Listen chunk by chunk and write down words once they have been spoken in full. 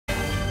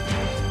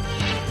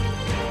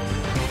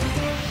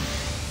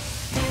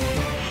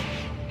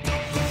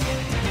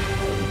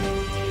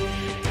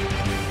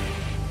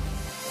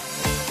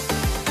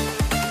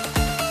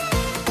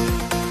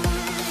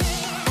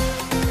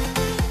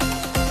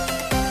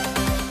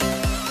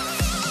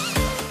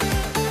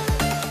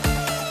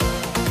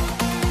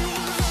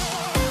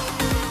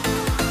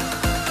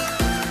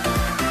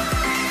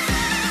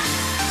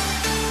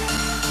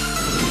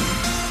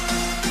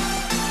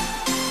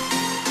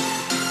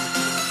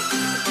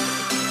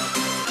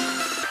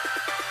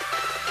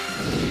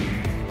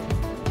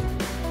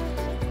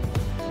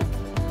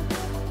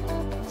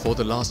For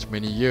the last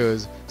many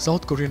years,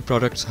 South Korean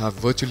products have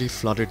virtually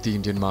flooded the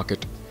Indian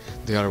market.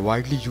 They are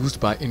widely used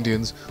by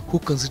Indians who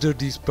consider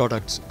these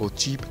products both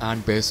cheap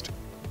and best.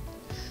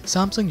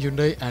 Samsung,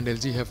 Hyundai and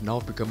LG have now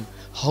become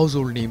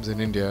household names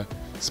in India,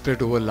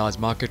 spread over large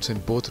markets in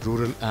both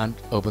rural and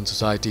urban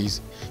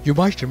societies. You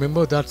might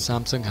remember that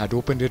Samsung had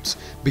opened its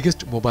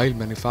biggest mobile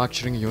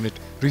manufacturing unit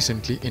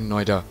recently in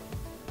Noida.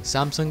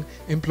 Samsung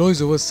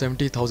employs over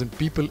 70,000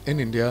 people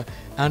in India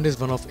and is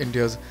one of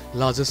India's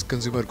largest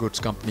consumer goods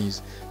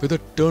companies with a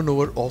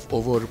turnover of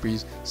over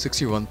Rs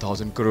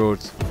 61,000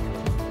 crores.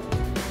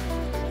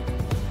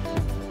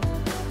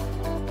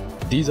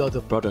 These are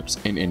the products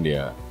in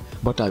India,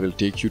 but I will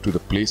take you to the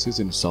places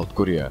in South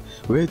Korea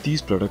where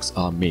these products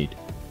are made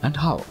and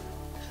how.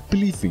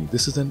 Believe me,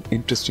 this is an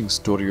interesting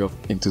story of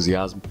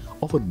enthusiasm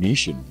of a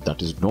nation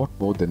that is not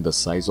more than the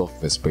size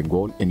of West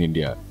Bengal in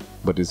India,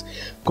 but is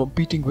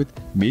competing with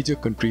major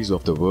countries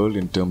of the world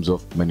in terms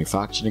of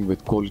manufacturing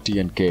with quality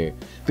and care,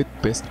 with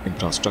best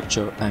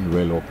infrastructure and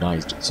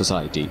well-organized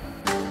society.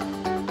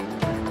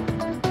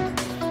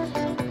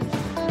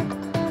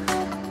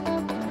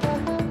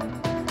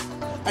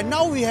 And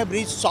now we have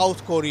reached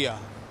South Korea,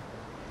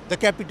 the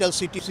capital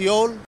city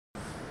Seoul,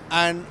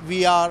 and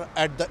we are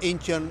at the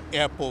Incheon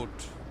airport.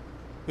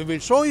 We will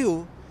show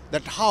you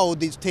that how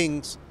these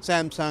things,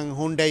 Samsung,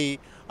 Hyundai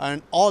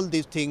and all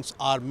these things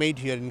are made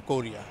here in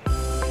Korea.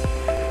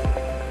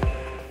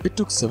 It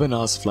took 7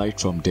 hours flight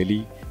from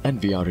Delhi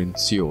and we are in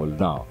Seoul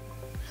now.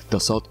 The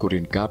South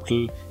Korean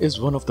capital is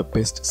one of the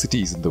best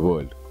cities in the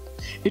world.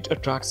 It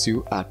attracts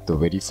you at the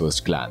very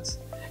first glance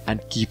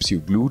and keeps you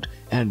glued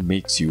and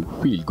makes you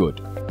feel good.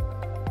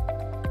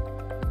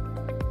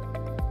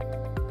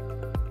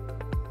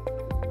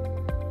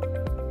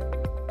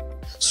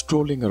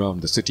 Strolling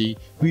around the city,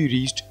 we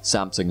reached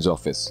Samsung's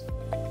office.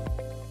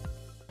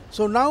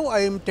 So now I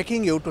am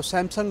taking you to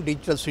Samsung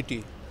Digital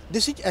City.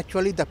 This is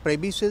actually the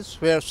premises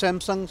where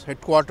Samsung's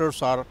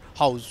headquarters are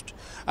housed,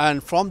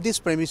 and from these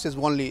premises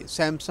only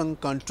Samsung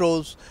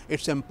controls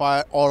its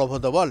empire all over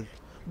the world.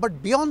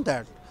 But beyond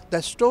that,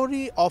 the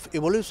story of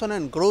evolution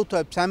and growth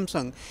of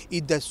Samsung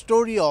is the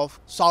story of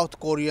South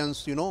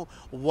Koreans,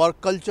 work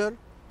culture,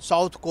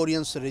 South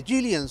Koreans'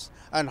 resilience,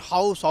 and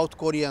how South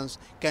Koreans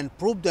can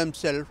prove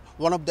themselves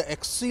one of the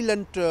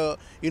excellent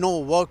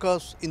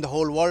workers in the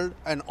whole world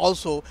and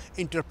also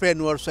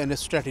entrepreneurs and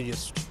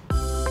strategists.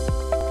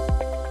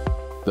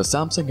 The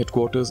Samsung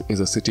headquarters is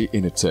a city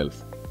in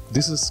itself.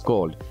 This is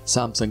called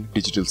Samsung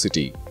Digital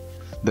City.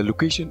 The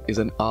location is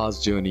an hour's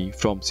journey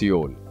from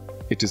Seoul.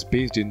 It is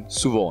based in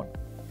Suwon.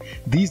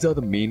 These are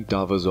the main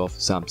towers of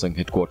Samsung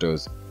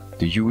headquarters,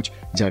 the huge,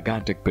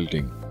 gigantic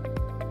building.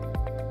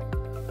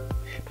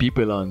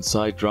 People are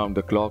inside round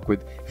the clock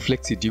with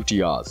flexi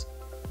duty hours,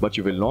 but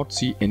you will not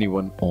see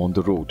anyone on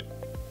the road.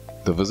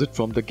 The visit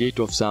from the gate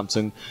of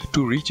Samsung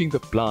to reaching the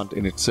plant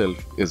in itself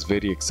is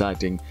very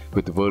exciting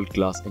with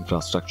world-class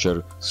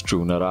infrastructure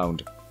strewn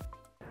around.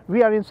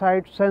 We are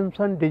inside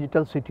Samsung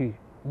Digital City.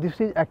 This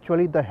is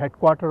actually the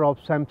headquarters of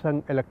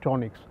Samsung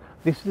Electronics.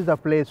 This is the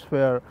place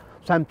where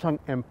Samsung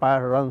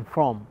empire runs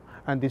from,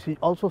 and this is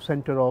also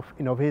center of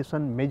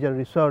innovation, major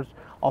research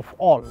of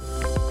all.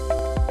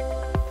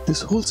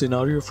 This whole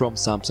scenario from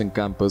Samsung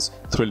campus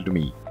thrilled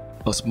me.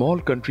 A small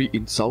country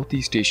in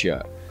Southeast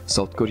Asia,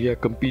 South Korea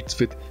competes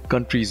with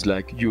countries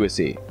like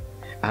USA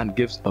and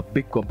gives a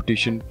big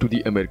competition to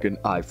the American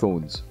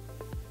iPhones.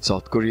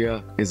 South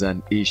Korea is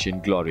an Asian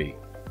glory.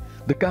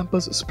 The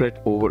campus spread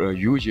over a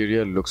huge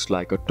area looks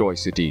like a toy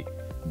city.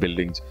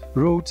 Buildings,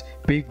 roads,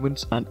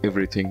 pavements and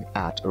everything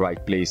at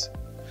right place.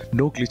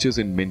 No glitches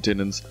in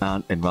maintenance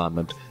and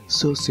environment,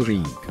 so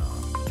serene.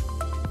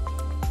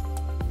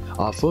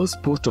 Our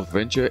first post of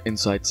venture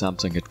inside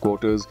Samsung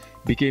headquarters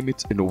became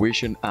its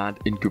Innovation and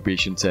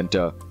Incubation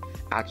Center.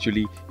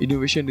 Actually,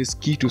 innovation is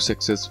key to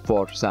success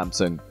for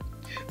Samsung.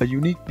 A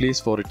unique place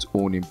for its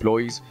own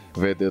employees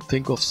where they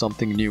think of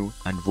something new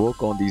and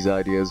work on these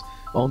ideas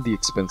on the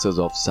expenses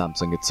of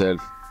Samsung itself.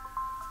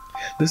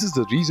 This is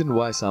the reason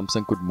why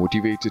Samsung could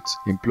motivate its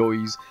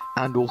employees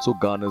and also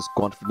garners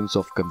confidence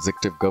of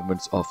consecutive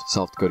governments of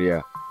South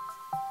Korea.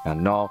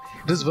 And now,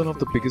 it is one of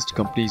the biggest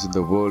companies in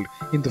the world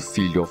in the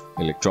field of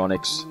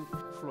electronics.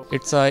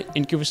 It's an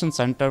incubation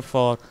center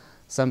for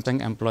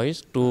Samsung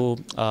employees to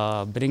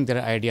bring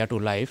their idea to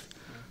life.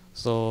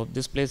 So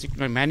this place,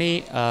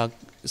 many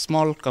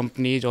small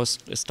companies or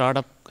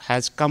startup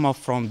has come up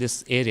from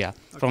this area,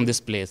 from this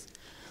place.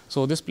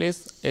 So this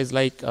place is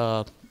like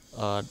that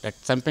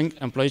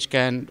Samsung employees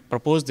can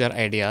propose their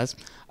ideas,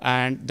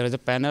 and there is a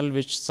panel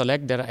which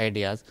select their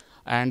ideas,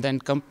 and then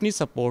company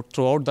support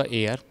throughout the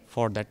year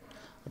for that,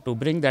 to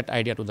bring that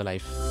idea to the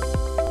life.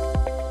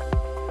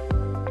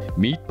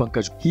 Meet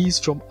Pankaj. He is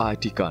from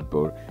IIT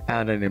Kanpur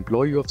and an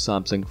employee of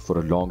Samsung for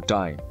a long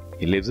time.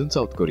 He lives in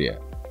South Korea.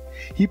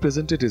 He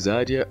presented his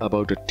idea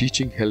about a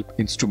teaching help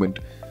instrument,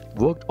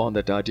 worked on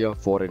that idea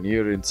for a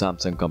year in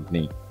Samsung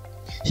company.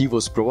 He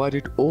was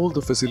provided all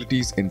the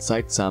facilities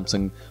inside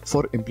Samsung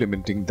for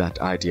implementing that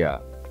idea.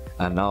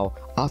 And now,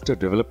 after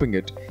developing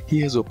it,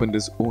 he has opened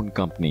his own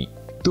company.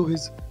 Though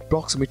his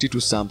proximity to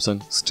Samsung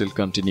still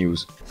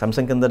continues.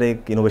 Samsung के अंदर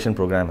एक innovation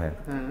programme है,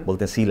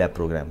 बोलते हैं सी lab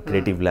programme,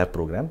 creative lab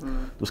programme.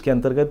 तो उसके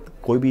अंतर्गत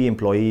कोई भी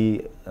एम्प्लॉई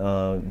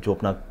जो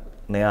अपना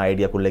नया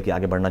आइडिया को लेके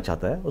आगे बढ़ना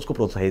चाहता है उसको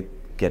प्रोत्साहित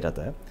किया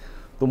जाता है।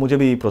 तो मुझे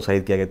भी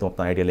प्रोत्साहित किया गया तुम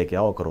अपना आइडिया लेके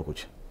आओ करो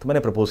कुछ। तो मैंने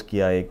प्रपोज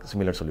किया एक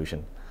सिमिलर सोल्यूशन,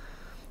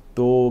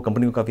 तो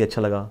कंपनी को काफ़ी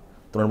अच्छा लगा।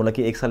 तो उन्होंने बोला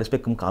कि 1 साल इस पर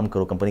तुम काम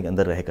करो कंपनी के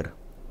अंदर रहकर।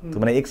 तो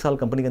मैंने 1 साल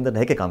कंपनी के अंदर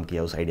रह के काम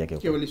किया उस आइडिया के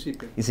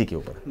ऊपर, इसी के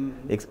ऊपर।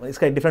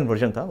 इसका एक डिफरेंट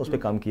वर्जन था, उस पर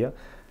काम किया।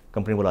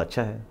 कंपनी बोला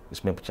अच्छा है,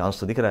 इसमें चांस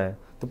तो दिख रहा है।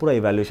 तो पूरा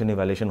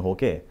इवैल्यूएशन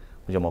होके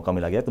मुझे मौका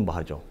मिला गया, तुम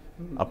बाहर जाओ,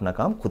 अपना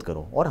काम खुद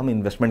करो और हम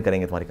इन्वेस्टमेंट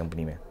करेंगे तुम्हारी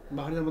कंपनी में।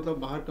 बाहर मतलब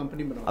बाहर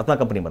कंपनी बनाओ, अपना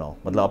कंपनी बनाओ,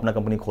 मतलब अपना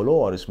कंपनी खोलो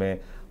और इसमें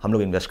हम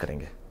लोग इन्वेस्ट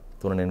करेंगे।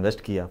 तो उन्होंने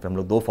इन्वेस्ट किया। फिर हम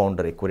लोग 2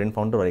 फाउंडर, एक कोरियन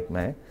फाउंडर और एक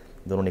मैं,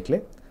 दोनों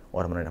निकले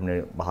और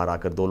हमने बाहर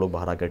आकर 2 लोग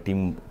बाहर आकर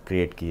टीम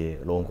क्रिएट किए,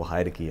 लोगों को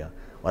हायर किया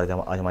और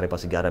आज हमारे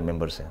पास 11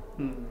 मेंबर्स हैं।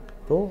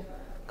 तो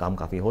काम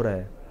काफ़ी हो रहा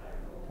है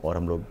और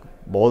हम लोग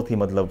बहुत ही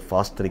मतलब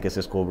फास्ट तरीके से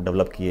इसको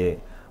डेवलप किए।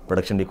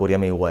 प्रोडक्शन भी कोरिया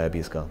में ही हुआ है अभी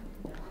इसका।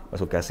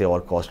 इसको कैसे और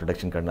कॉस्ट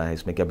रिडक्शन करना है,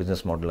 इसमें क्या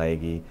बिजनेस मॉडल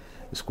आएगी,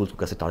 स्कूल्स को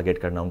कैसे टारगेट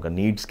करना है, उनका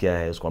नीड्स क्या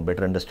है, उसको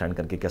बेटर अंडरस्टैंड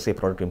करके कैसे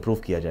प्रोडक्ट इंप्रूव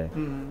किया जाए,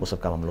 वो सब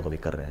काम हम लोग अभी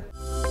कर रहे हैं।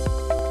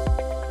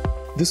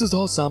 This is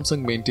how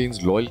Samsung maintains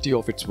loyalty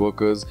of its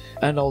workers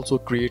and also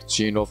creates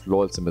chain of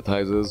loyal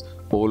sympathizers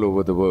all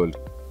over the world.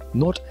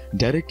 Not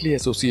directly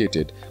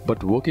associated,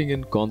 but working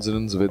in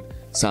consonance with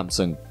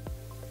Samsung.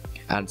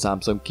 And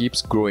Samsung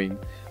keeps growing,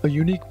 a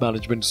unique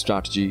management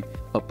strategy,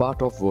 a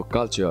part of work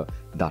culture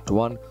that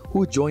one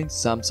who joins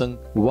Samsung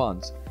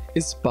once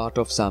is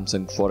part of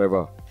Samsung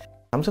forever.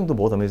 Samsung तो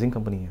बहुत amazing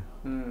company है,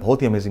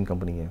 बहुत ही amazing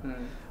company है।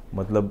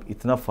 मतलब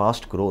इतना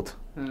fast growth,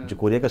 जो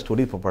Korea का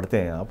story पढ़ते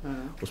हैं आप,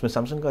 उसमें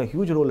सैमसंग का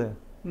ह्यूज रोल है।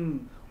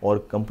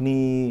 और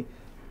कंपनी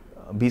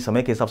भी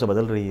समय के हिसाब से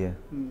बदल रही है।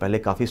 पहले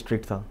काफ़ी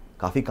स्ट्रिक्ट था,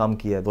 काफ़ी काम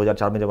किया है।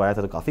 2004 में जब आया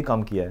था तो काफ़ी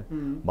काम किया है,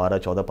 12,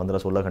 14, 15,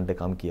 16 घंटे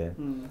काम किया है।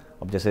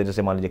 अब जैसे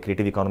जैसे मान लीजिए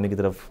क्रिएटिव इकोनॉमी की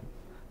तरफ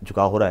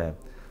झुकाव हो रहा है,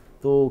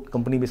 तो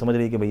कंपनी भी समझ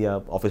रही है कि भैया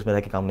ऑफिस में रह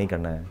के काम नहीं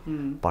करना है।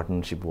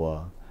 पार्टनरशिप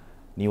हुआ,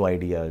 न्यू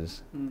आइडियाज़,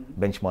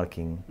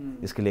 बेंचमार्किंग,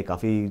 इसके लिए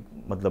काफ़ी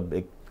मतलब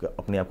एक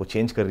अपने आप को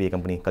चेंज कर रही है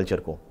कंपनी कल्चर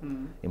को।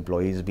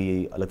 एम्प्लॉयज़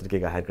भी अलग तरीके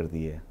का हायर कर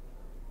दी है।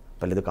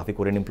 पहले तो काफ़ी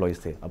कोरियन एम्प्लॉयज़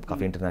थे, अब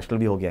काफ़ी इंटरनेशनल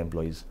भी हो गया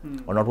एम्प्लॉयज़।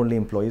 और नॉट ओनली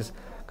एम्प्लॉयज़,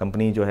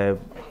 कंपनी जो है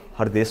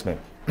हर देश में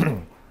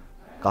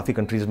काफ़ी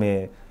कंट्रीज़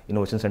में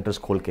इनोवेशन सेंटर्स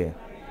खोल के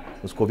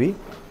उसको भी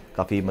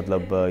काफ़ी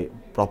मतलब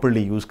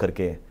प्रॉपरली यूज़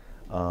करके,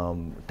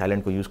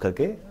 टैलेंट को यूज़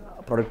करके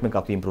प्रोडक्ट में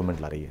काफ़ी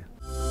इंप्रूवमेंट ला रही है।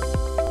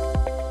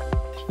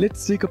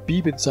 Let's take a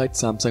peep inside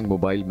Samsung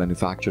mobile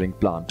manufacturing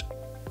plant.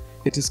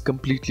 It is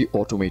completely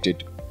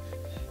automated.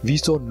 We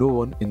saw no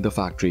one in the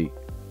factory,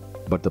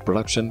 but the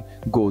production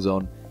goes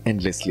on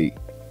endlessly.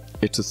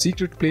 It's a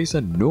secret place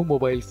and no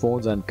mobile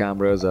phones and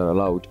cameras are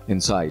allowed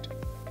inside.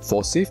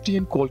 For safety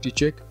and quality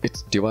check,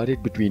 it's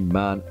divided between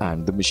man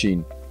and the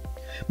machine.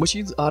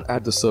 Machines are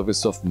at the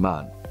service of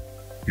man.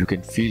 You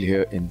can feel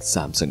here in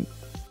Samsung.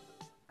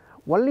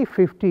 Only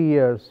 50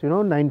 years,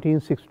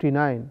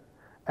 1969,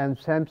 and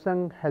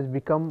Samsung has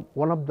become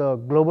one of the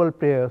global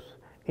players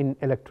in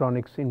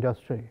electronics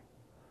industry.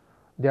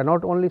 They are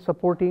not only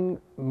supporting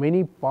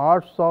many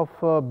parts of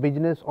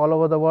business all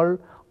over the world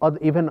or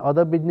even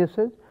other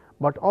businesses,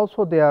 but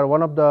also they are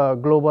one of the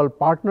global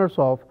partners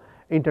of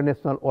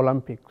International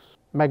Olympics.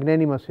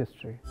 Magnanimous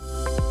history.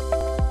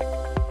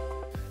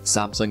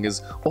 Samsung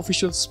is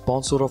official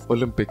sponsor of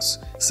Olympics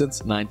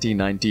since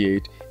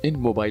 1998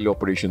 in mobile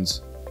operations.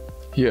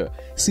 Here,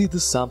 see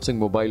this Samsung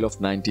mobile of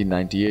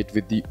 1998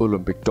 with the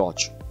Olympic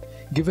torch,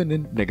 given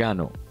in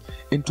Nagano.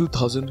 In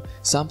 2000,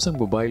 Samsung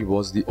mobile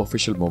was the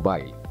official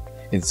mobile.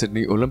 In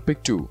Sydney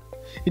Olympic 2,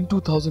 in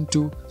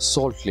 2002,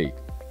 Salt Lake,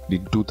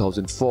 in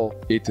 2004,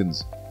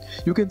 Athens.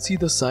 You can see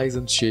the size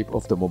and shape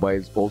of the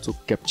mobiles also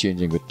kept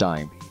changing with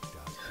time.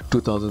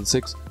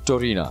 2006,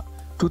 Torino,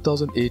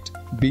 2008,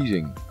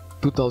 Beijing,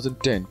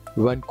 2010,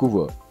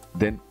 Vancouver,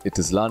 then it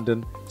is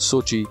London,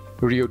 Sochi,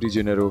 Rio de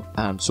Janeiro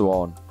and so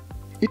on.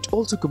 It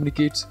also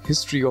communicates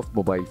history of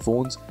mobile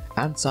phones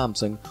and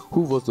Samsung,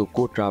 who was the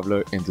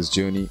co-traveler in this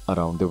journey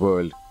around the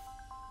world.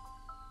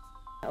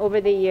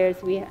 Over the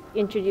years, we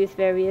introduced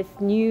various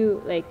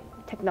new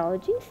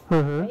technologies,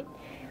 right?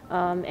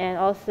 And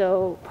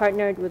also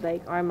partnered with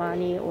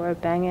Armani or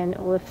Bang &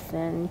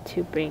 Olufsen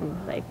to bring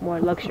more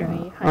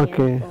luxury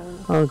high-end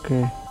phones.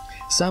 Okay.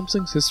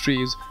 Samsung's history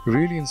is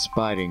really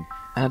inspiring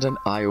and an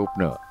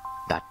eye-opener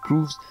that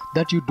proves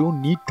that you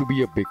don't need to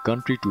be a big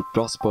country to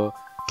prosper,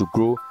 to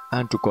grow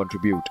and to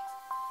contribute.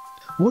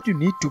 What you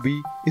need to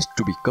be is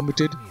to be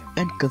committed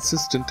and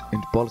consistent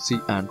in policy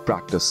and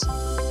practice.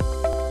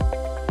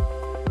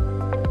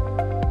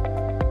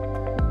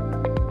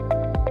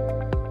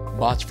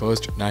 March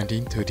 1st,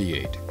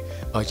 1938,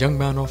 a young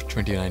man of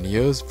 29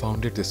 years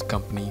founded this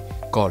company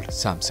called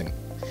Samsung.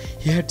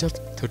 He had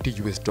just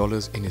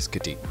 $30 in his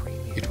kitty.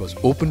 It was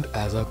opened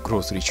as a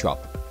grocery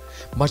shop,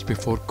 much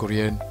before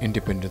Korean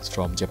independence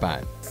from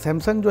Japan.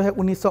 Samsung जो है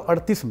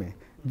 1938 में,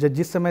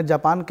 जिस समय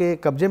Japan के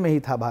कब्जे में ही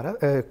था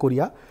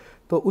Korea,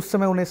 तो उस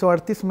समय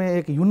 1938 में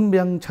एक यून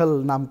ब्यंग छल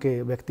नाम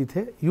के व्यक्ति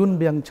थे, यून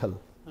ब्यंग छल,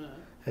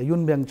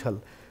 यूनब्यंग छल।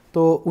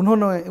 तो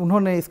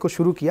उन्होंने इसको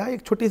शुरू किया,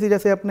 एक छोटी सी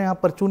जैसे अपने यहाँ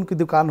परचून की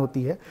दुकान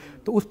होती है,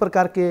 तो उस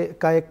प्रकार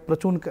का एक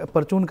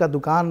परचून का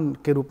दुकान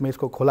के रूप में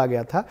इसको खोला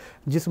गया था,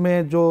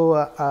 जिसमें जो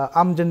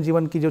आम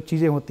जनजीवन की जो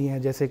चीज़ें होती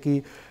हैं,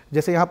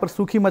 जैसे यहाँ पर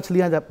सूखी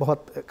मछलियाँ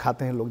बहुत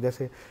खाते हैं लोग,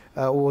 जैसे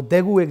वो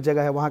देगू एक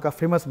जगह है वहाँ का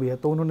फेमस भी है,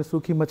 तो उन्होंने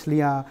सूखी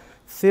मछलियाँ,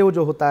 सेव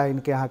जो होता है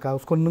इनके यहाँ का,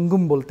 उसको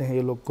नुंगुम बोलते हैं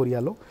ये लोग,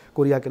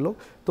 कोरिया के लोग,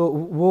 तो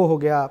वो हो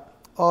गया।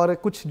 और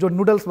कुछ जो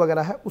नूडल्स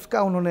वगैरह है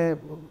उसका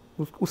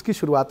उसकी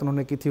शुरुआत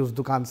उन्होंने की थी उस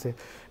दुकान से।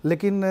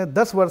 लेकिन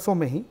 10 वर्षों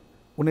में ही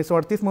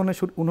 1938 में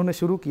उन्होंने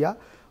शुरू किया,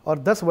 और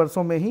 10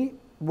 वर्षों में ही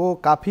वो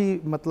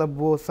काफ़ी मतलब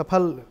वो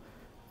सफल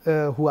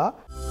हुआ।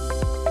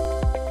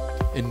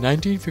 In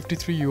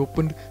 1953, he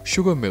opened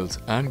sugar mills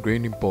and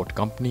grain import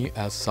company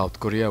as South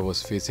Korea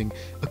was facing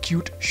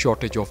acute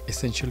shortage of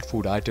essential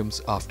food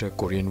items after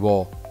Korean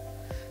War.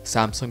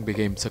 Samsung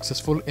became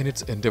successful in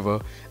its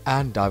endeavor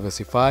and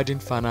diversified in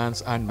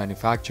finance and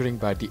manufacturing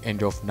by the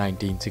end of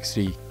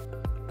 1960.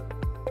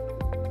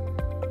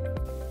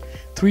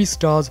 3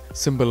 stars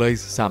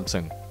symbolize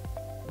Samsung,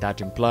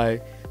 that imply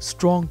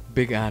strong,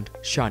 big and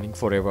shining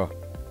forever.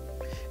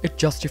 It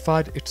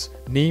justified its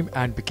name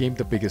and became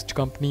the biggest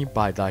company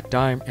by that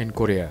time in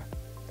Korea.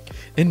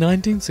 In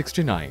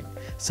 1969,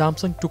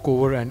 Samsung took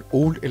over an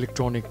old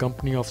electronic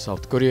company of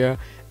South Korea,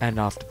 and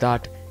after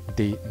that,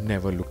 they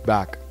never looked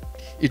back.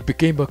 It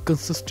became a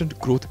consistent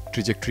growth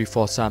trajectory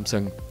for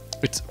Samsung.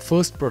 Its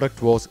first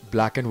product was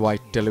black and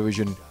white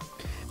television,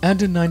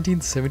 and in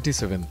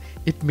 1977,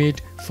 it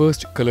made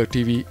first color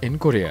TV in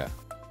Korea.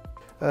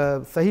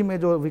 सही में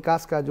जो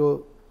विकास का जो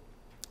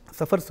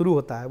सफ़र शुरू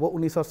होता है वो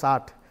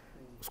 1960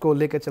 उसको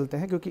लेकर चलते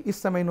हैं, क्योंकि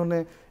इस समय इन्होंने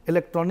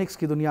इलेक्ट्रॉनिक्स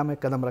की दुनिया में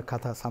कदम रखा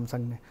था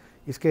सैमसंग ने।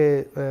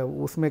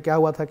 उसमें क्या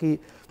हुआ था कि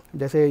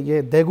जैसे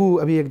ये देगू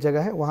अभी एक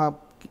जगह है,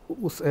 वहाँ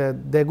उस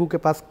देगू के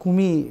पास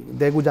कुमी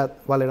देगू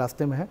वाले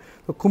रास्ते में है,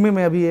 तो कुमी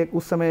में अभी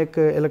उस समय एक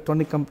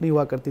इलेक्ट्रॉनिक कंपनी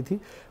हुआ करती थी,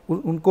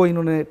 उनको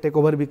इन्होंने टेक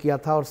ओवर भी किया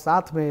था, और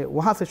साथ में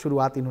वहाँ से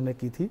शुरुआत इन्होंने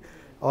की थी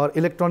और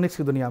इलेक्ट्रॉनिक्स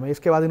की दुनिया में।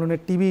 इसके बाद इन्होंने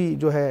टीवी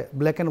जो है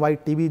ब्लैक एंड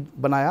वाइट टीवी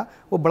बनाया,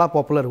 वो बड़ा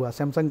पॉपुलर हुआ।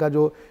 सैमसंग का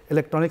जो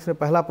इलेक्ट्रॉनिक्स में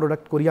पहला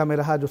प्रोडक्ट कोरिया में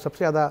रहा जो सबसे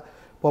ज़्यादा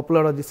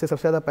पॉपुलर और जिससे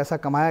सबसे ज़्यादा पैसा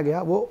कमाया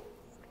गया, वो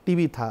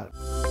टीवी था।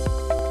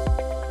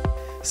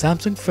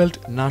 Samsung felt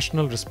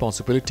national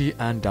responsibility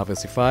and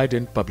diversified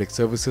in public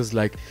services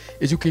like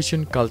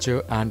education,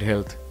 culture and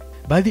health.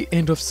 By the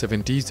end of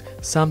 70s,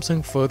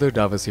 Samsung further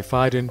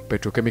diversified in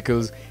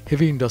petrochemicals,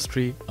 heavy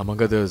industry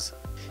among others.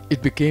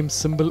 It became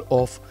symbol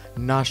of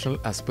national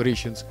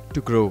aspirations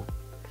to grow.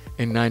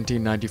 In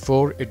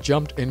 1994, it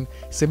jumped in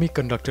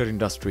semiconductor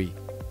industry,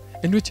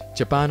 in which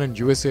Japan and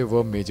USA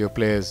were major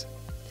players.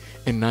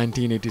 In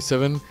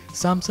 1987,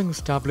 Samsung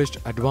established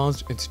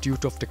Advanced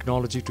Institute of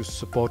Technology to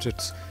support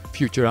its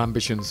future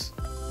ambitions.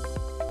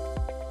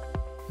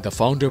 The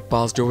founder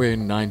passed away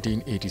in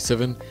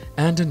 1987,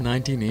 and in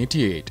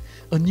 1988,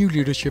 a new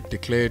leadership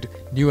declared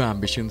new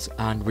ambitions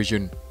and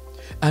vision,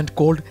 and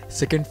called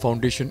second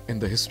foundation in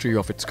the history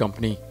of its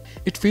company.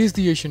 It faced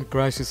the Asian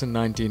crisis in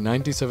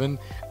 1997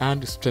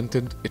 and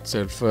strengthened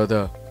itself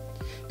further.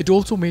 It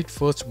also made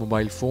first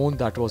mobile phone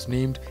that was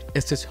named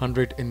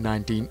SS100 in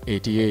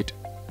 1988.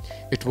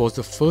 It was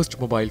the first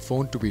mobile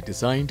phone to be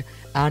designed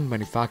and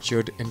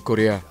manufactured in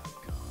Korea.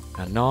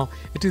 And now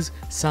it is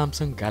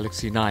Samsung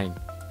Galaxy 9.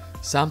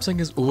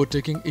 Samsung is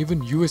overtaking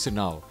even USA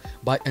now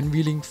by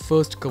unveiling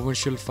first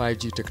commercial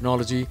 5G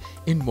technology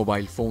in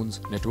mobile phones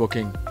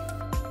networking.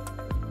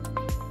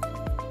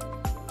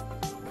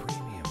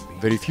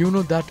 Very few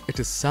know that it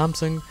is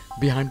Samsung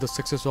behind the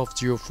success of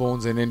Jio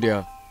phones in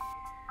India.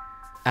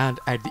 And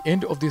at the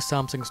end of this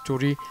Samsung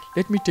story,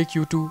 let me take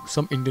you to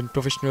some Indian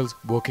professionals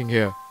working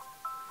here.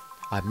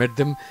 I met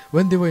them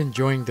when they were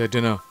enjoying their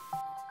dinner.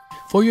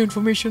 For your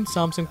information,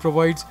 Samsung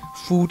provides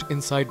food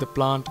inside the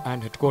plant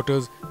and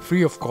headquarters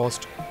free of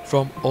cost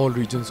from all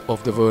regions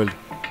of the world.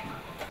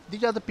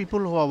 These are the people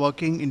who are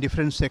working in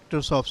different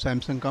sectors of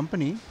Samsung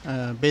company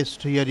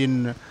based here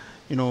in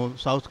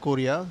South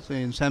Korea. So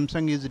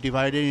Samsung is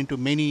divided into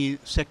many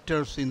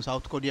sectors in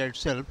South Korea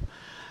itself,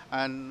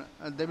 and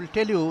they will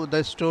tell you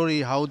the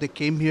story how they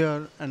came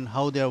here and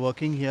how they are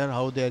working here,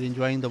 how they are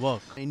enjoying the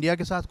work. India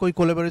के साथ कोई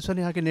collaboration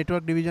यहाँ के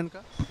network division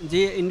का?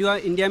 जी,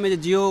 India में जो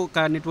जियो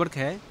का network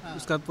है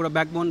उसका पूरा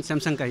बैकबोन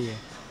सैमसंग का ही है,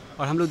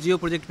 और हम लोग जियो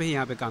प्रोजेक्ट पे ही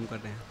यहाँ पे काम कर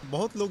रहे हैं।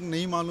 बहुत लोग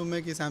नहीं मालूम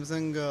है कि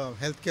सैमसंग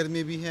हेल्थ केयर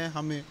में भी है।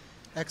 हमें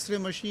x ray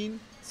machine,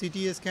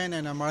 CT scan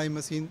and MRI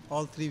machine,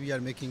 all 3 we are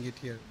making it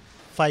here.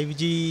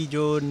 5G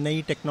जो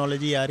नई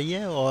टेक्नोलॉजी आ रही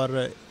है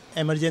और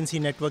इमरजेंसी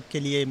नेटवर्क के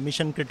लिए,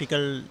 मिशन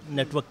क्रिटिकल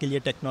नेटवर्क के लिए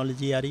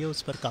टेक्नोलॉजी आ रही है,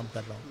 उस पर काम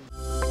कर रहा हूँ।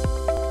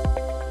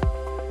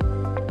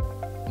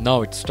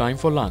 Now it's time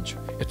for lunch.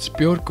 It's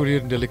pure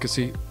Korean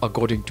delicacy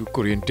according to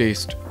Korean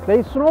taste. There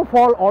is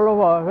snowfall all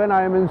over when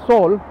I am in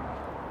Seoul,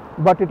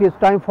 but it is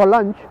time for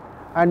lunch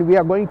and we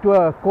are going to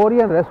a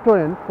Korean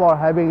restaurant for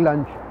having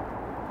lunch.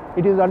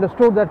 It is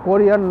understood that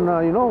Korean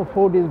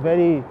food is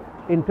very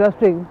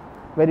interesting,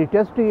 very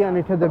tasty, and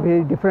it has a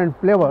very different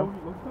flavor.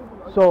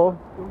 So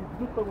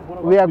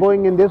we are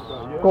going in this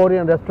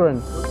Korean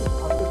restaurant.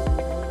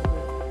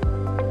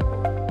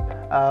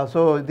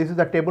 So this is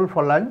the table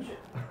for lunch,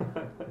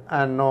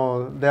 and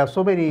there are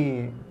so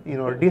many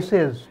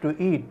dishes to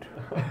eat.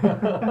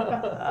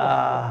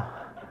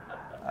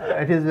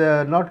 It is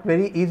not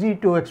very easy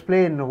to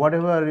explain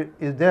whatever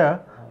is there,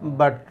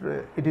 but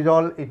it is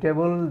all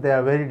eatable. They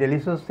are very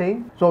delicious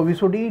thing. So we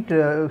should eat.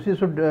 We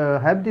should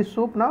have this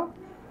soup now.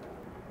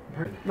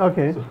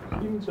 Okay.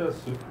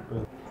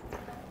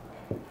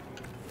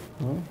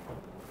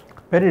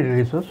 Very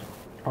delicious.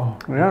 Oh,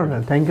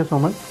 yeah, thank you so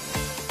much.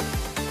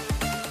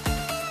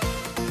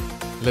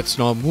 Let's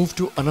now move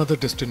to another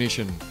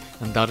destination,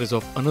 and that is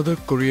of another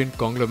Korean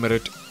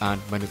conglomerate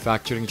and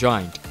manufacturing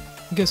giant.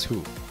 Guess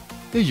who?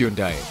 The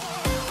Hyundai.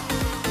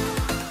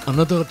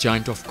 Another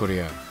giant of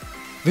Korea.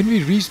 When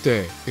we reached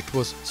there, it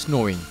was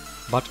snowing,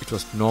 but it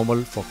was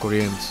normal for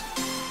Koreans.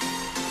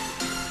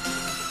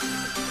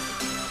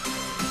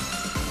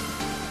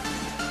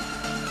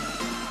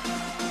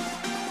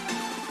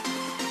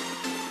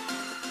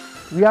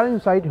 We are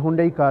inside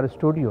Hyundai car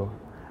studio,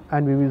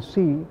 and we will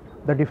see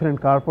the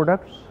different car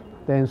products,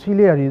 the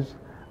ancillaries,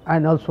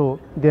 and also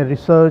their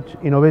research,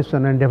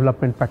 innovation and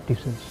development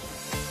practices.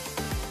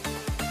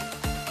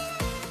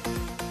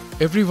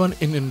 Everyone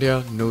in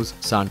India knows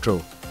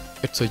Santro.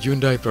 It's a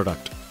Hyundai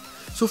product.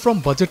 So from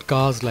budget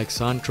cars like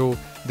Santro,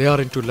 they are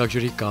into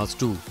luxury cars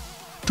too,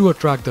 to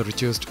attract the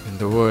richest in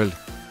the world.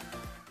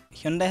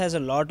 Hyundai has a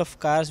lot of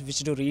cars which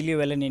do really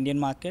well in Indian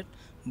market,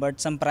 but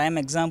some prime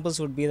examples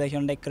would be the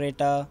Hyundai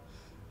Creta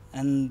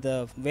and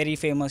the very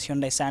famous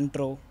Hyundai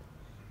Santro.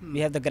 We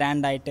have the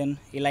Grand i10,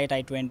 Elite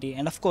i20,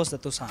 and of course the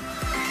Tucson.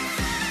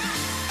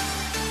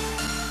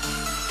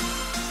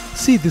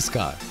 See this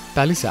car,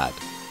 Palisade,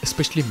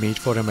 especially made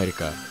for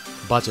America.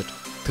 Budget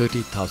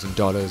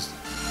 $30,000.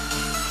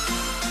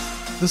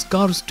 This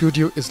car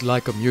studio is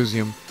like a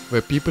museum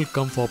where people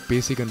come for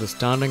basic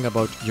understanding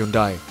about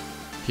Hyundai.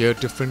 Here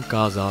different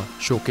cars are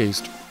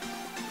showcased.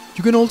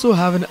 You can also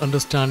have an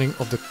understanding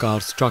of the car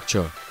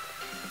structure.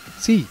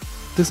 See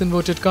this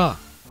inverted car.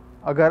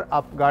 अगर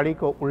आप गाड़ी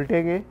को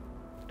उल्टेंगे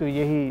तो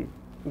यही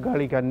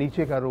गाड़ी का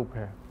नीचे का रूप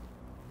है,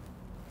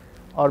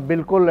 और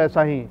बिल्कुल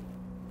ऐसा ही,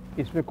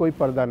 इसमें कोई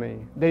पर्दा नहीं.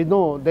 There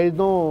is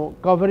no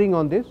covering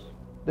on this.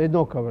 There is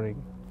no covering.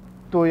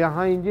 तो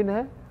यहाँ इंजन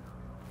है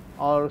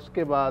और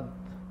उसके बाद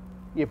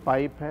ये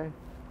पाइप है,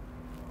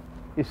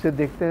 इससे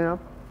देखते हैं आप,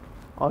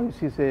 और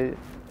इसी से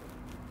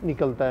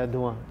निकलता है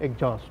धुआं,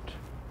 exhaust.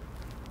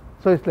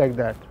 So it's like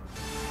that.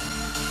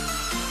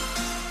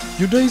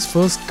 Hyundai's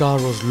first car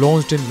was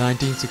launched in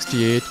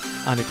 1968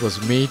 and it was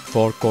made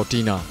for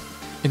Cortina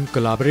in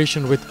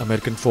collaboration with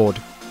American Ford.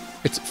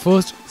 Its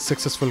first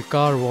successful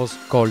car was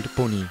called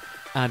Pony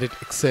and it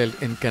excelled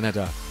in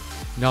Canada.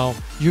 Now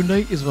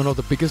Hyundai is one of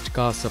the biggest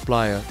car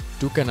supplier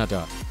to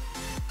Canada.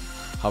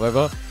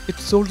 However, it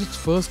sold its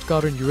first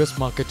car in US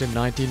market in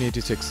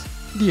 1986,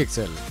 the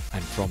XL,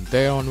 and from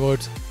there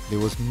onwards there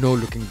was no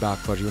looking back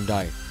for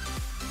Hyundai.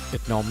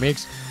 It now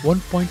makes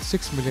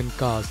 1.6 million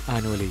cars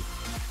annually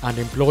and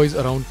employs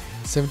around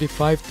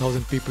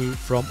 75,000 people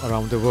from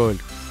around the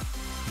world.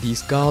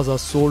 These cars are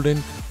sold in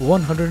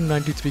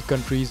 193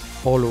 countries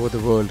all over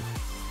the world.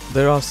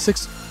 There are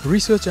 6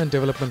 research and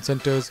development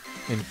centers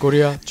in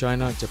Korea,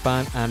 China,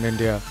 Japan and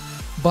India.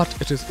 But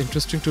it is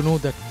interesting to know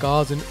that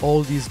cars in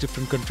all these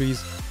different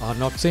countries are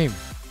not same.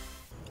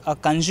 A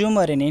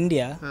consumer in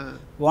India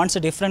wants a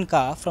different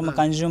car from a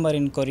consumer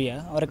in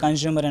Korea or a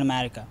consumer in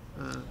America.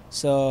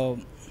 So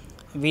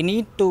we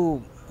need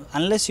to,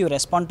 unless you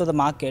respond to the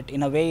market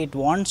in a way it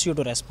wants you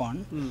to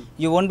respond,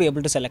 you won't be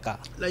able to sell a car.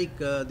 Like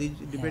these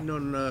depend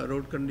on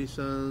road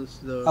conditions.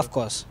 Of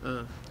course.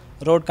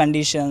 Road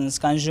conditions,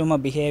 consumer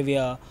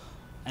behavior,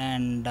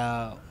 and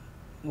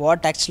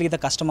what actually the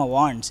customer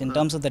wants in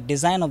terms of the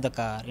design of the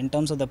car, in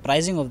terms of the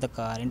pricing of the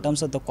car, in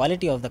terms of the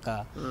quality of the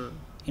car,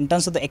 in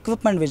terms of the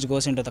equipment which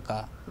goes into the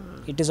car.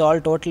 It is all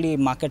totally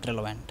market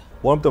relevant.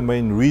 One of the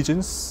main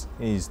reasons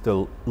is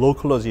the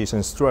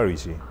localization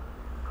strategy.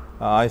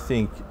 I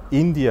think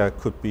India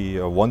could be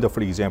a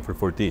wonderful example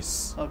for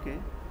this. Okay.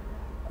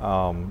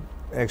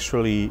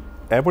 Actually,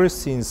 ever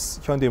since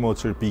Hyundai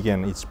Motor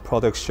began its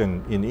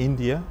production in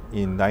India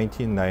in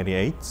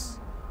 1998,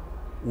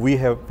 we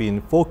have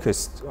been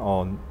focused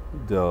on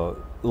the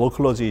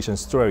localization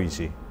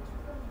strategy.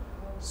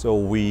 So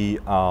we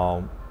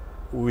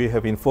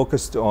have been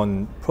focused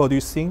on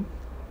producing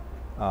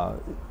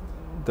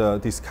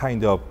this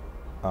kind of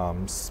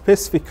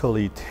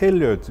specifically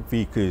tailored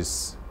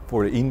vehicles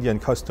for Indian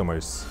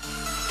customers.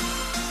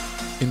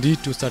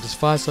 Indeed, to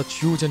satisfy such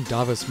huge and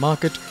diverse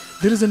market,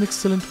 there is an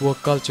excellent work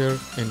culture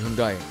in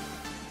Hyundai.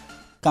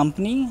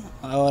 Company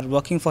or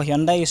working for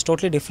Hyundai is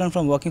totally different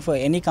from working for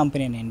any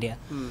company in India.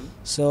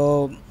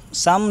 So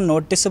some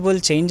noticeable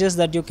changes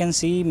that you can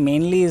see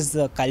mainly is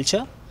the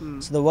culture.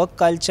 So the work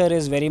culture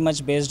is very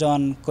much based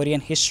on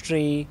Korean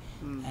history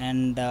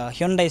and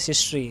Hyundai's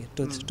history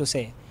to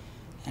say.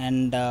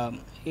 And a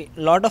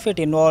lot of it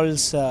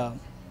involves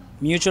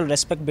mutual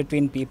respect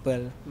between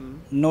people,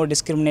 no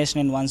discrimination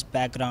in one's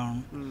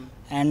background,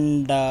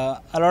 and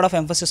a lot of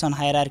emphasis on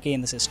hierarchy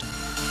in the system.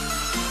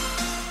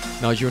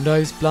 Now Hyundai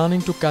is planning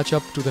to catch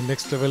up to the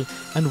next level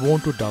and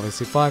want to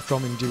diversify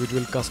from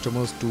individual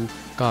customers to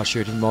car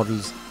sharing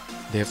models.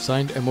 They have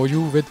signed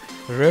MOU with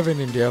Rev in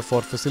India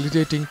for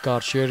facilitating car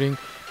sharing,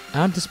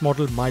 and this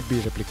model might be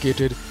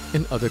replicated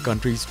in other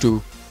countries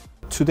too.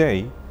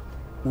 Today,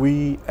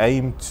 we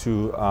aim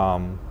to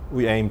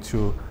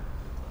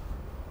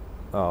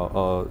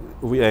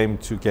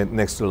get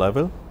next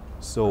level.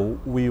 So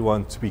we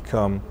want to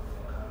become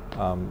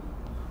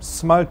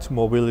smart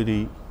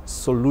mobility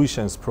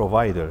solutions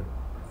provider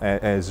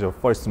as a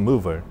first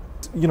mover.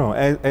 You know,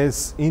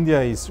 as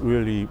India is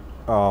really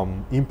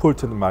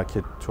important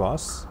market to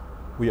us,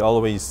 we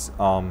always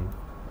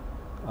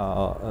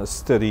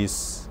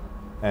studies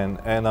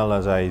and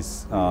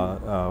analyze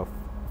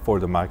for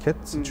the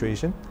market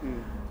situation,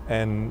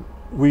 and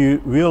we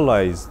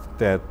realized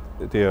that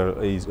there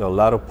is a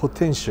lot of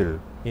potential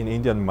in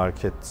Indian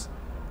markets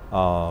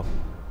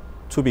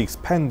to be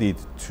expanded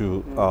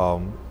to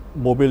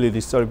mobility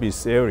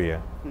service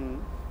area.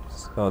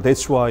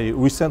 That's why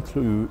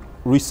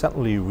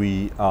recently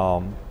we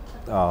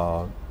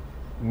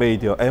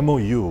made an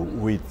MOU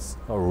with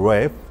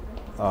Rev,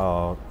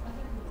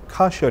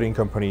 car sharing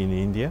company in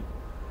India.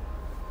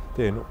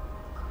 Then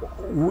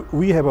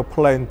we have a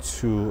plan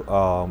to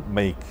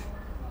make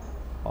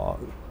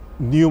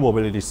new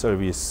mobility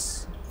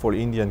service for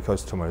Indian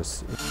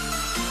customers.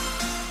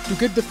 To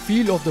get the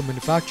feel of the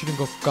manufacturing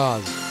of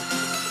cars,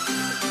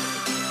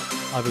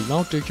 I will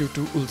now take you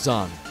to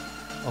Ulsan,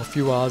 a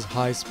few hours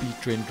high-speed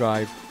train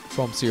drive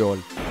from Seoul.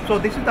 So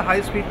this is the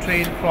high-speed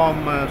train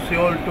from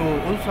Seoul to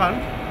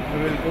Ulsan. We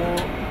will go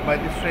by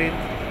this train,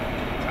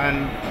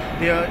 and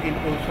there in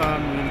Ulsan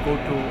we will go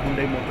to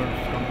Hyundai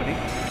Motors company.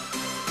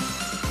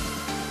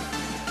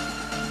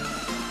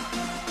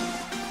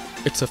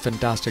 It's a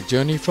fantastic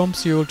journey from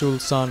Seoul to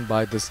Ulsan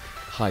by this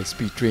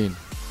high-speed train.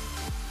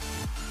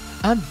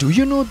 And do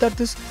you know that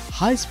this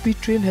high-speed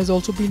train has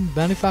also been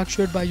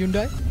manufactured by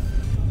Hyundai?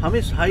 हम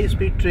इस high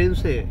speed train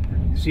से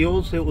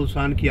Seoul से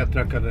उल्सान की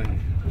यात्रा कर रहे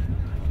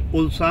हैं।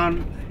 उल्सान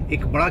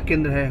एक बड़ा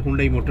केंद्र है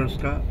हुंडई मोटर्स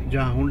का,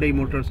 जहां हुंडई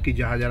मोटर्स की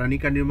जहाजरानी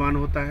का निर्माण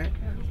होता है।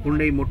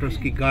 हुंडई मोटर्स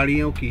की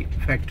गाड़ियों की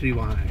फैक्ट्री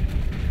वहां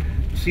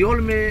है।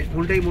 सियोल में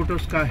हुंडई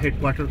मोटर्स का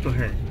हेडक्वार्टर तो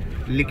है,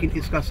 लेकिन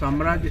इसका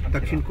साम्राज्य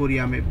दक्षिण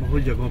कोरिया में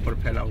बहुत जगहों पर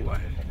फैला हुआ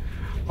है।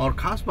 और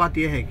ख़ास बात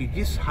यह है कि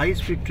जिस हाई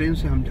स्पीड ट्रेन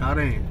से हम जा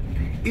रहे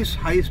हैं, इस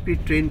हाई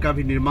स्पीड ट्रेन का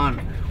भी निर्माण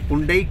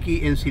हुंडई की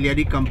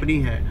एंसिलरी कंपनी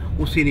है,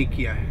 उसी ने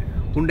किया है।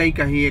 हुंडई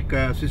का ही एक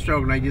सिस्टर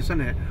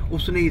ऑर्गेनाइजेशन है,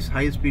 उसने इस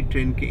हाई स्पीड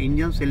ट्रेन के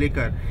इंजन से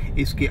लेकर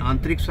इसके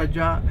आंतरिक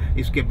सज्जा,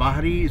 इसके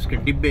बाहरी, इसके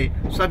डिब्बे,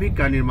 सभी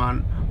का निर्माण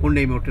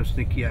हुंडई मोटर्स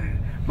ने किया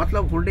है।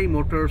 मतलब हुंडई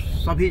मोटर्स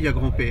सभी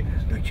जगहों पे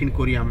दक्षिण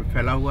कोरिया में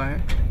फैला हुआ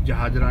है,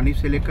 जहाजरानी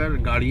से लेकर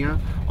गाड़ियाँ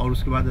और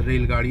उसके बाद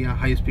रेलगाड़ियाँ,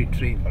 high speed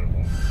train.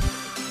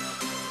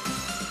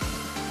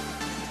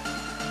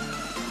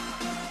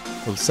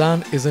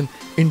 Ulsan is an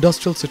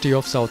industrial city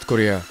of South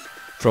Korea.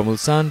 From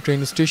Ulsan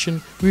train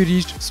station, we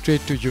reached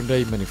straight to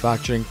Hyundai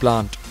manufacturing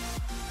plant.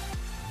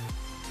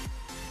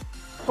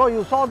 So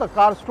you saw the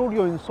car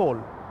studio in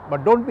Seoul,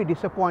 but don't be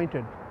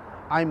disappointed.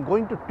 I'm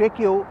going to take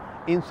you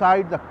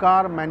inside the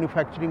car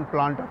manufacturing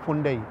plant of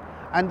Hyundai.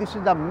 And this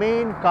is the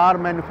main car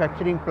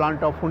manufacturing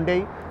plant of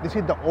Hyundai. This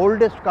is the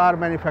oldest car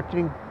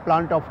manufacturing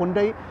plant of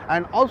Hyundai,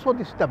 and also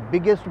this is the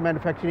biggest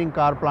manufacturing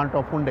car plant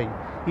of Hyundai.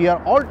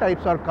 Here all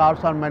types of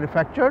cars are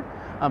manufactured,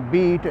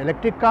 be it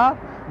electric car,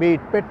 be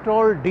it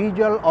petrol,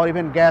 diesel or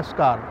even gas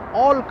car.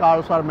 All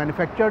cars are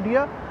manufactured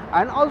here,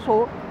 and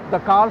also the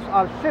cars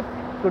are shipped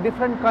to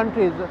different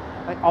countries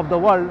of the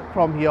world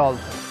from here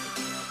also.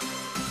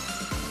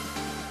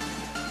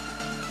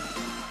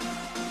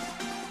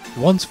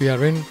 Once we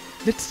are in,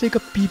 let's take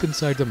a peep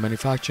inside the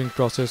manufacturing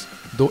process,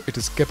 though it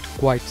is kept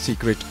quite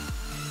secret.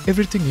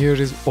 Everything here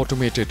is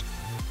automated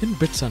in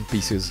bits and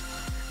pieces.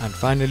 And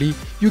finally,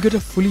 you get a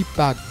fully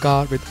packed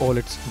car with all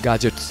its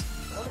gadgets.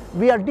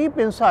 We are deep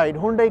inside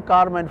Hyundai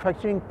car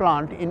manufacturing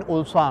plant in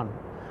Ulsan,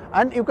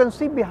 and you can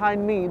see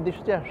behind me this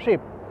is a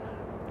ship.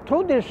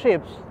 Through these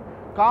ships,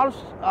 cars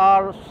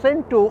are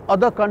sent to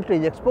other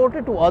countries,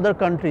 exported to other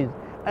countries,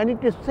 and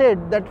it is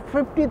said that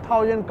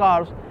 50,000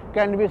 cars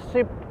can be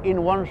shipped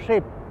in one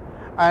ship.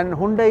 And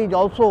Hyundai is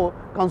also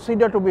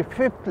considered to be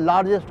 5th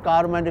largest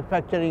car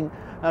manufacturing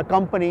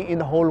company in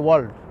the whole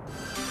world.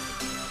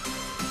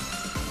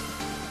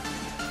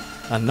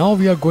 And now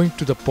we are going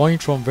to the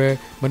point from where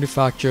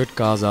manufactured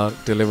cars are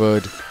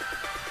delivered.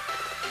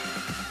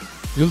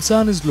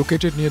 Ulsan is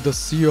located near the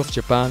Sea of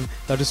Japan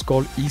that is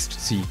called East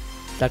Sea,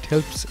 that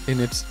helps in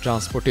its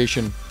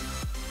transportation.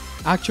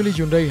 Actually,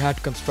 Hyundai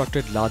had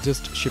constructed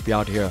largest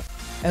shipyard here,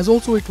 as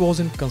also it was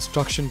in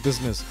construction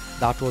business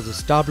that was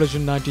established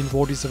in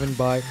 1947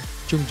 by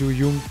Chung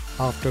Ju-yoon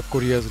after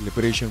Korea's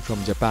liberation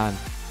from Japan.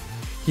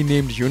 He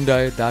named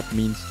Hyundai, that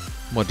means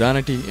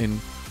modernity in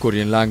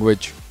Korean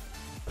language.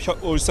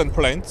 Ulsan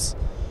plants,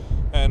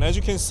 and as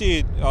you can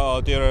see,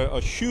 there are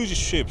huge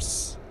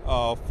ships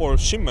for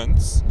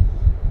shipments,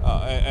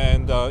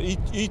 and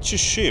each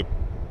ship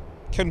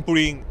can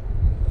bring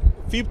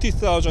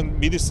 50,000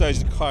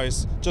 mid-sized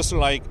cars, just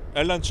like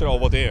Elantra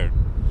over there.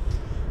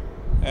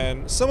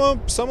 and some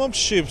of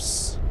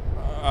ships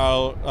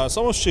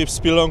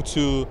belong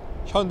to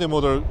Hyundai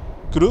Motor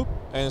Group,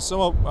 and some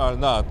of are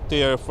not.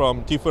 They are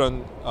from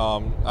different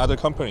other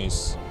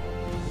companies.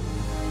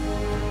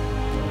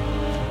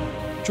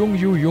 Chung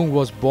Yu-young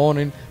was born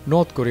in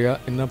North Korea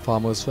in a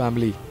farmer's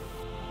family.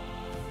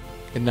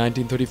 In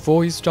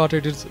 1934, he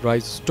started his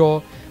rice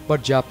store,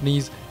 but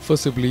Japanese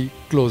forcibly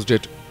closed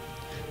it.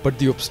 But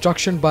the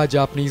obstruction by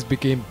Japanese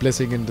became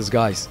blessing in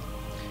disguise.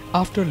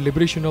 After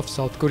liberation of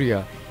South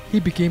Korea, he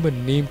became a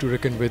name to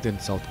reckon with in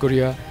South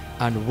Korea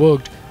and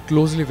worked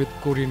closely with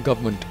Korean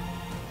government.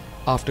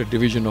 After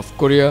division of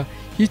Korea,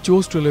 he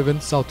chose to live in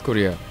South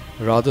Korea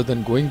rather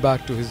than going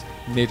back to his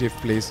native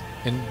place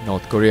in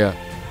North Korea.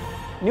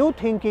 New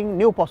thinking,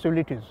 new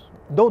possibilities.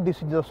 Though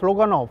this is the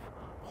slogan of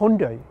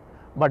Hyundai,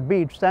 but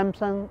be it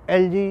Samsung,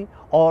 LG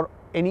or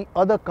any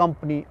other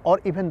company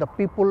or even the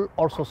people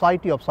or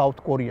society of South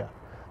Korea,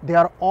 they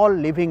are all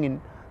living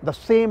in the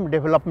same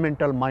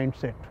developmental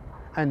mindset,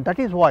 and that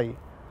is why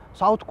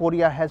South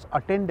Korea has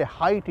attained a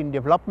height in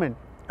development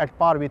at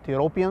par with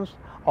Europeans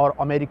or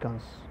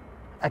Americans.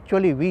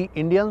 Actually, we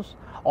Indians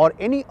or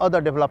any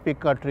other developing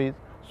countries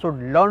should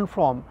learn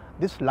from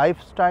this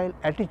lifestyle,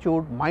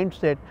 attitude,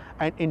 mindset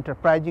and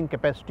enterprising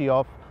capacity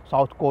of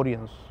South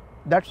Koreans.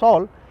 That's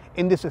all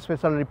in this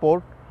special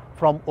report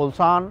from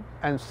Ulsan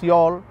and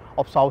Seoul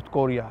of South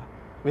Korea.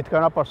 With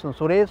camera person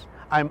Suresh,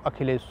 I am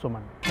Akhilesh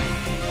Suman.